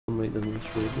behind them on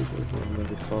this road, where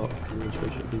they fought, and they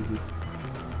switched it easy.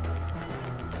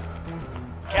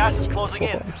 Gas is closing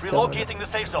in. Relocating the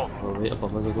safe zone. Oh, right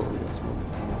above us, I got this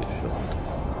one. Get shot.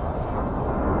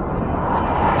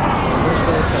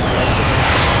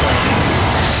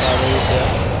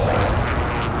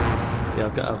 See,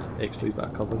 I've got an extra wee bit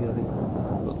of cover here, I think.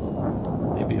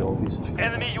 But maybe obvious if you...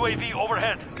 Enemy UAV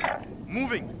overhead.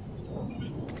 Moving.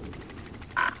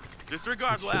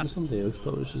 Disregard last. Somebody else,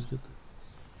 but which is good.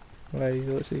 Right, he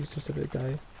looks like he's just a big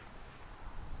guy.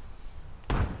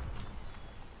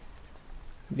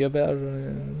 You're better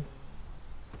running.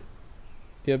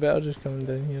 You're better just coming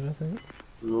down here, I think.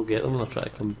 We'll get them when I try to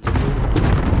come. It's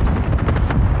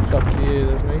up to you,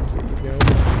 there's no key, you go.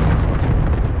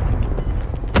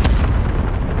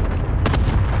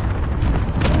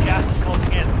 Gas is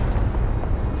closing in.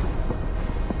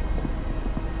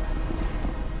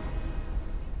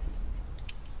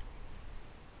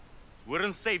 We're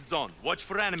in safe zone. Watch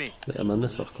for enemy. Right, I'm in the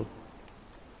circle.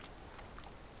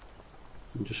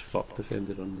 I'm just fucked if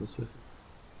anybody runs this way.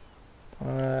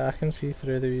 I can see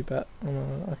through the wee bit.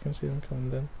 I can see them coming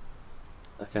down.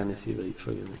 I can't see right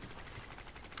for you.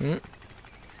 Hmm?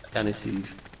 I can't see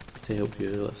to help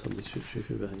you if somebody shoots you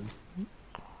from behind.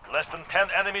 Less than 10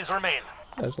 enemies remain.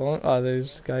 As long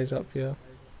there's guys up here.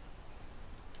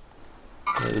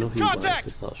 I don't know if you want to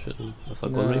start shooting. If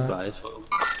I'm going right by, it's fuck them.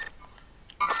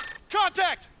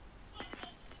 Contact!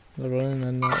 They're running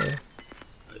in that way.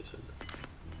 Right, so.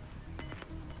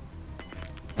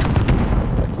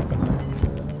 Keep an eye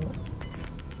on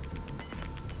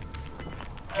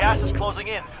Gas is closing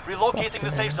in. Relocating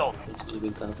the safe zone. It's going to be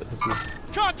in time for this one.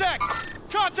 Contact!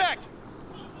 Contact!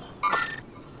 I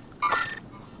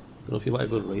don't know if you want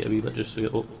to go right a wee bit just so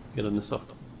you're in the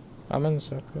circle. I'm in the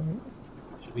circle.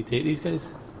 Should we take these guys?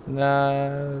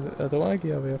 Nah, I don't want to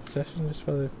give away a position just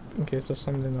for in case there's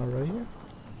something not right here.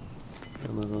 I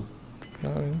don't know. You know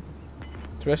what I mean?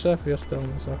 Especially if you're still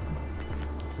in the circle.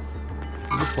 Is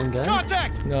just one guy?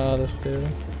 Contact! No, there's two.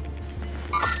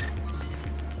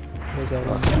 There's a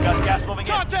one. We've got gas moving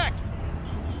in. Contact!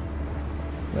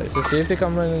 Right, so see if they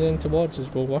come running in towards us,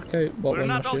 we'll work out what We're one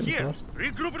not we're all shooting here. first.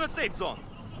 Regroup in a safe zone.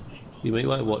 You might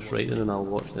want to watch right then and I'll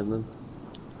watch them then.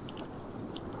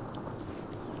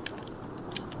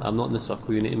 I'm not in the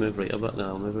circle, you need to move right a bit, then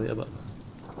I'll move right a bit.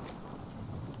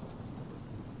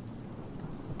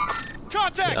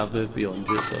 Contact! Yeah, I've moved beyond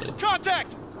you, sorry.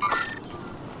 Contact!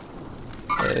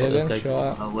 Right, they're This getting guy-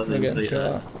 shot I'll at. let They're them getting fight shot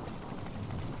it. at.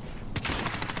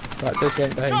 That just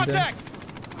went behind him. Contact!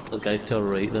 There's guys to our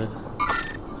right now.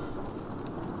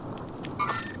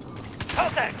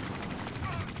 Contact!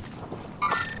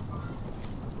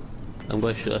 I'm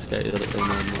going to shoot this guy the other way.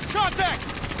 Contact!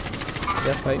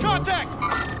 They're fighting now. Contact!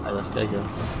 Aye, this guy here.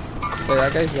 Right,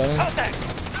 that guy's running. Right, Contact!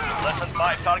 Less than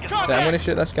 5 targets Contact! I'm remain. gonna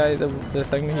shoot this guy, the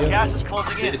thing here. Gas is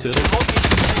closing in. Get it to him. Relocating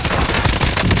the safe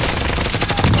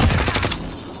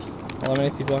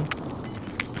Eliminated one.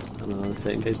 And the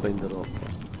second guy's behind the rock.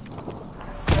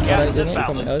 zone. Gas is they need to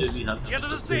come inbound. at us. Get to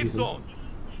the safe zone.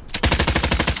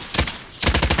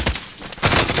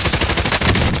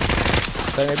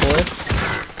 Down it, boy.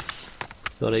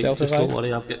 It's alright, just Self-revive. don't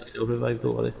worry, I've got self-revive,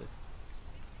 don't worry.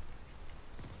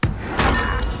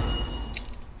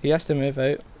 He has to move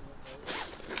out.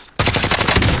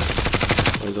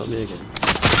 Oh, he's got me again.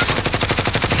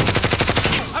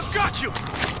 I've got you!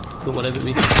 Don't worry about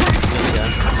me. Again.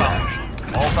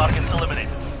 All targets eliminated.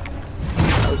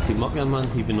 That was teamwork again, man,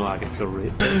 even though I get pure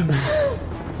rate.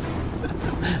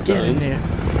 Get in there.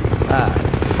 Ah.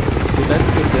 He did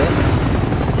good there.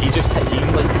 He just see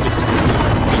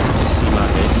my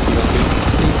head, you know what I mean?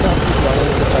 He started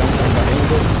running to find him behind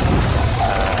him.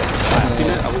 I've seen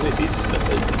it, I wasn't beat, but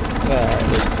like,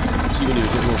 see when he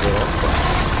was just over off.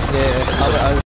 Yeah, I